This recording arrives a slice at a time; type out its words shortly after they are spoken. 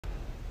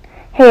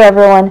Hey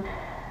everyone.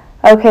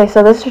 Okay,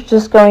 so this is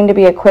just going to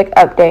be a quick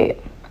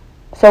update.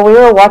 So we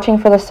were watching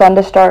for the sun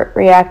to start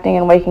reacting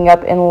and waking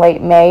up in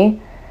late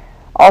May,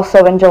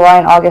 also in July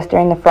and August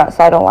during the front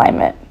side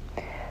alignment.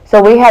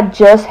 So we had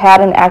just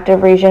had an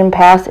active region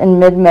pass in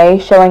mid-May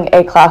showing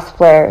A-class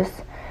flares,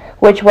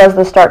 which was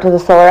the start to the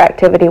solar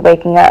activity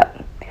waking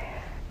up.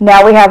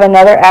 Now we have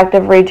another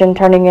active region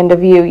turning into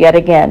view yet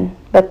again,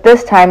 but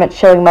this time it's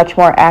showing much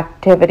more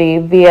activity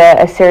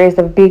via a series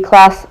of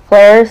B-class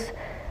flares,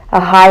 a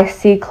high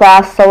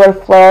C-class solar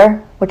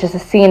flare, which is a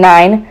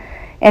C9,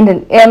 and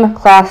an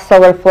M-class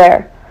solar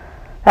flare.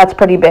 That's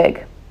pretty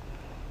big.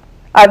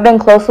 I've been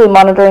closely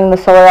monitoring the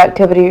solar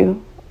activity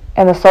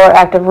and the solar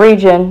active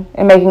region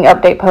and making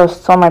update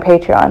posts on my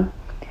Patreon.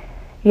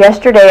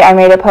 Yesterday I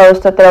made a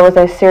post that there was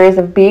a series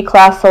of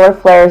B-class solar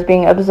flares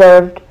being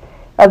observed,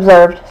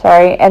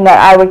 and that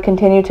I would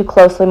continue to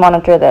closely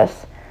monitor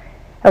this.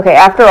 Okay,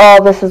 after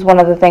all, this is one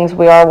of the things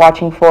we are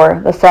watching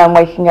for, the sun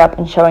waking up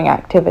and showing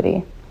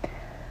activity.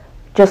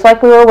 Just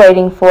like we were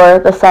waiting for,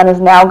 the sun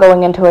is now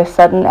going into a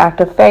sudden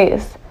active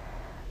phase.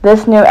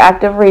 This new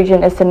active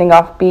region is sending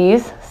off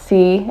B's,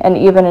 C, and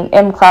even an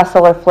M-class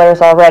solar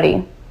flares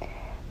already.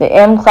 The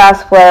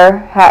M-class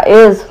flare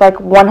is like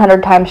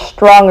 100 times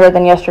stronger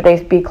than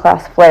yesterday's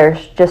B-class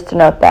flares, just to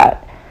note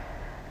that.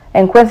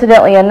 And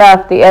coincidentally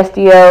enough, the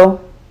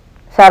SDO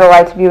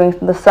satellites viewing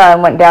the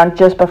sun went down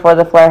just before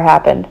the flare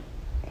happened.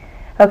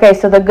 Okay,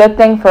 so the good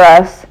thing for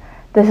us,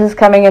 this is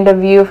coming into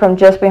view from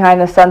just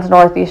behind the sun's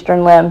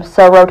northeastern limb,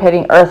 so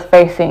rotating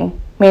Earth-facing,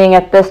 meaning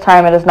at this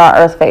time it is not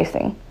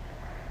Earth-facing.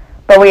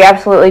 But we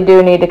absolutely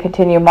do need to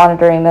continue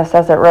monitoring this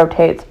as it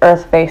rotates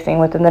Earth-facing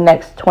within the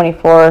next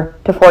 24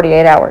 to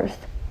 48 hours.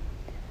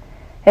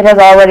 It has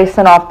already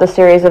sent off the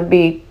series of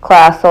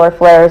B-class solar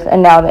flares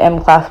and now the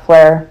M-class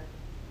flare,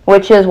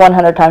 which is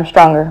 100 times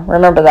stronger.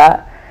 Remember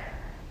that.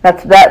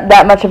 That's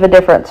that much of a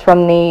difference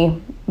from the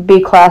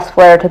B-class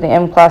flare to the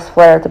M-class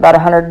flare. It's about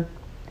 100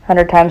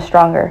 times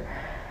stronger.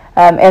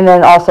 And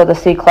then also the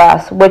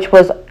C-class, which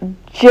was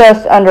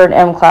just under an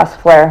M-class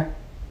flare.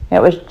 It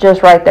was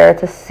just right there.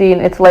 It's a C.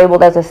 It's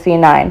labeled as a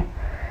C9.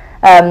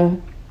 Now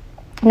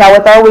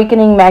with our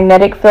weakening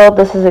magnetic field,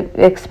 this is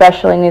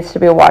especially needs to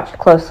be watched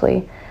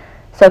closely.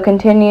 So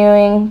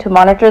continuing to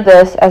monitor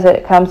this as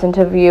it comes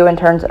into view and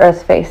turns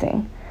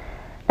Earth-facing.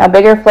 Now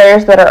bigger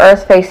flares that are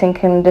Earth-facing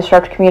can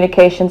disrupt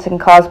communications and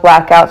cause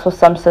blackouts with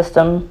some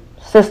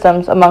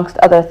systems amongst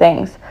other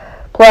things.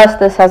 Plus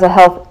this has a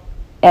health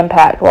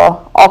impact,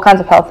 well, all kinds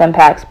of health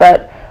impacts,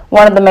 but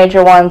one of the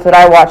major ones that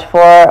I watch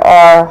for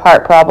are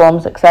heart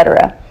problems,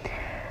 etc.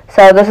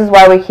 So this is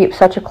why we keep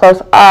such a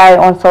close eye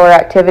on solar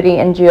activity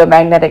and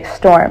geomagnetic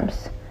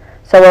storms.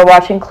 So we're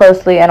watching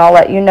closely, and I'll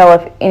let you know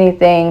if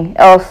anything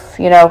else,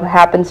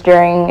 happens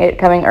during it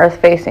coming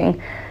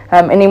Earth-facing.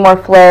 Any more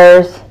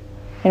flares,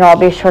 I'll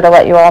be sure to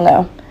let you all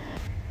know.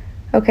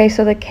 Okay,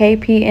 so the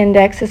KP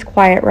index is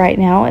quiet right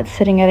now. It's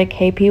sitting at a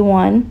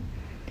KP1.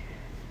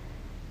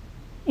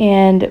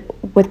 And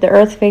with the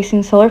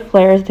Earth-facing solar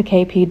flares, the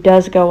KP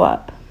does go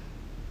up.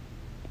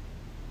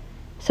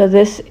 So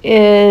this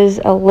is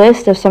a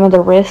list of some of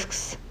the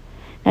risks.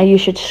 Now you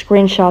should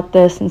screenshot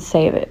this and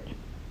save it.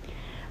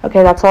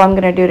 Okay, that's all I'm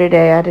going to do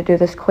today. I had to do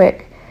this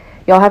quick.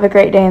 Y'all have a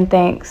great day and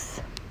thanks.